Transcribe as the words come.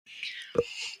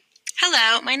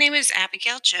Hello, my name is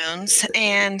Abigail Jones,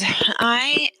 and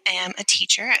I am a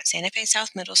teacher at Santa Fe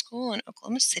South Middle School in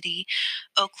Oklahoma City,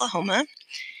 Oklahoma.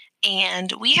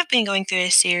 And we have been going through a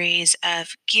series of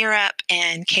Gear Up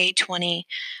and K-20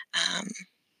 um,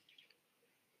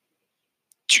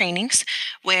 trainings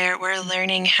where we're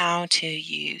learning how to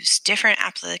use different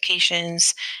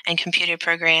applications and computer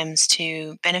programs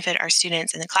to benefit our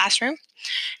students in the classroom.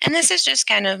 And this is just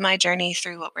kind of my journey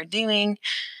through what we're doing.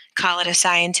 Call it a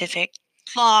scientific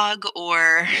blog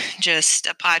or just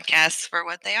a podcast for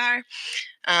what they are.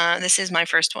 This is my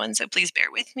first one, so please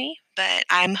bear with me. But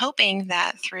I'm hoping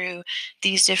that through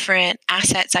these different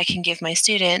assets I can give my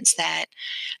students, that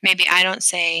maybe I don't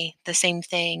say the same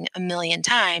thing a million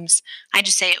times. I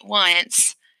just say it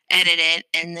once, edit it,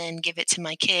 and then give it to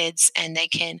my kids, and they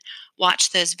can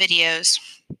watch those videos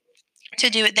to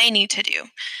do what they need to do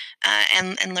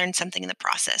and learn something in the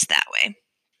process that way.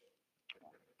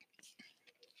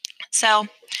 So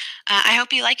I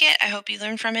hope you like it. I hope you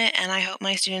learn from it, and I hope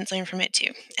my students learn from it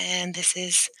too. And this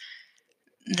is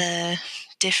the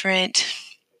different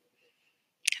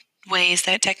ways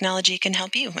that technology can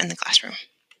help you in the classroom,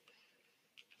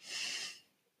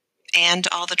 and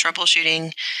all the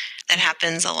troubleshooting that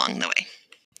happens along the way.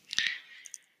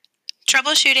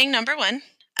 Troubleshooting number one.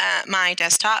 My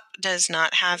desktop does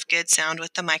not have good sound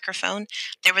with the microphone.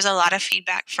 There was a lot of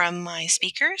feedback from my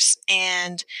speakers,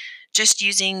 and just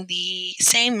using the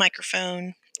same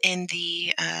microphone in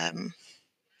the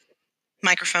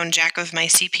microphone jack of my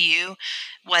CPU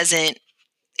wasn't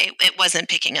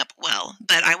picking up well.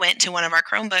 But I went to one of our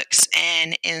Chromebooks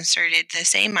and inserted the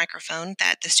same microphone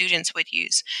that the students would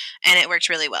use, and it worked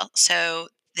really well. So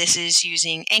this is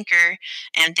using Anchor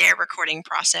and their recording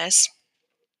process.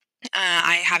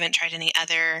 I haven't tried any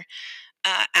other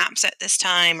apps at this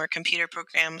time or computer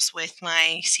programs with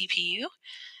my CPU,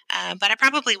 but I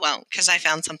probably won't because I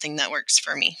found something that works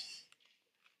for me.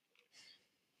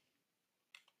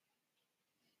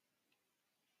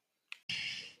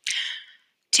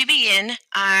 To begin,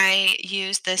 I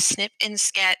use the Snip and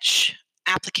Sketch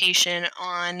application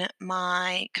on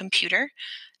my computer.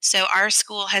 So our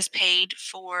school has paid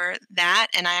for that,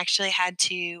 and I actually had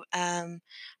to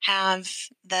have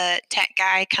the tech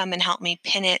guy come and help me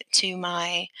pin it to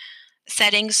my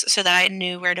settings so that I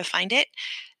knew where to find it.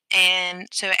 And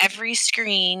so every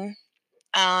screen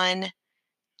online,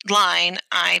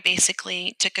 I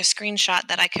basically took a screenshot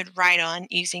that I could write on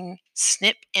using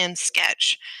Snip and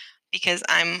Sketch, because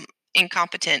I'm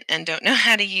incompetent and don't know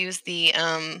how to use the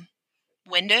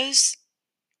Windows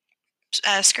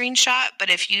screenshot. But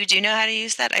if you do know how to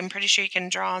use that, I'm pretty sure you can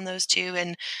draw on those too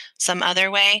in some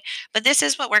other way. But this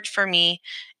is what worked for me.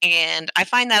 And I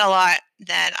find that a lot,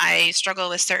 that I struggle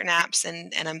with certain apps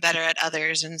and I'm better at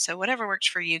others. And so whatever works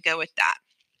for you, go with that.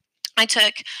 I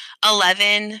took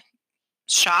 11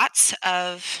 shots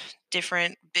of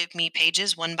different BibMe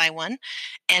pages one by one,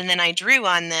 and then I drew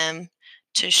on them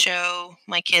to show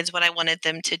my kids what I wanted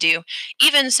them to do,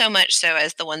 even so much so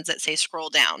as the ones that say scroll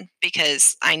down,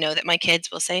 because I know that my kids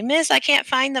will say, Miss, I can't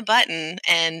find the button.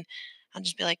 And I'll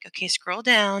just be like, okay, scroll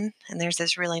down, and there's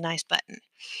this really nice button.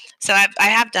 So I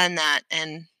have done that,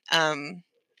 and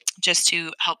just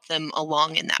to help them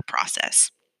along in that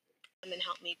process. And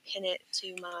help me pin it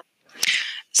to my.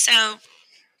 So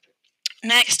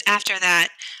next, after that,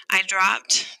 I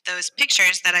dropped those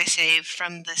pictures that I saved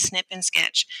from the Snip and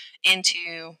Sketch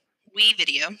into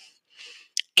WeVideo,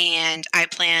 and I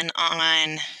plan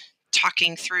on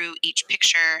talking through each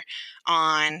picture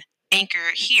on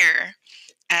Anchor here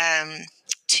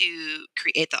to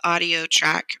create the audio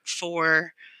track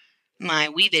for my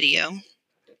WeVideo.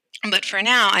 But for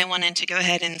now, I wanted to go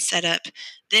ahead and set up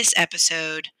this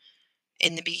episode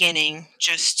in the beginning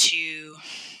just to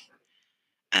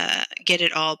get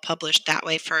it all published that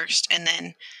way first, and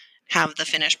then have the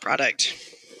finished product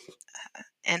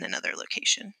in another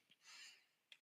location.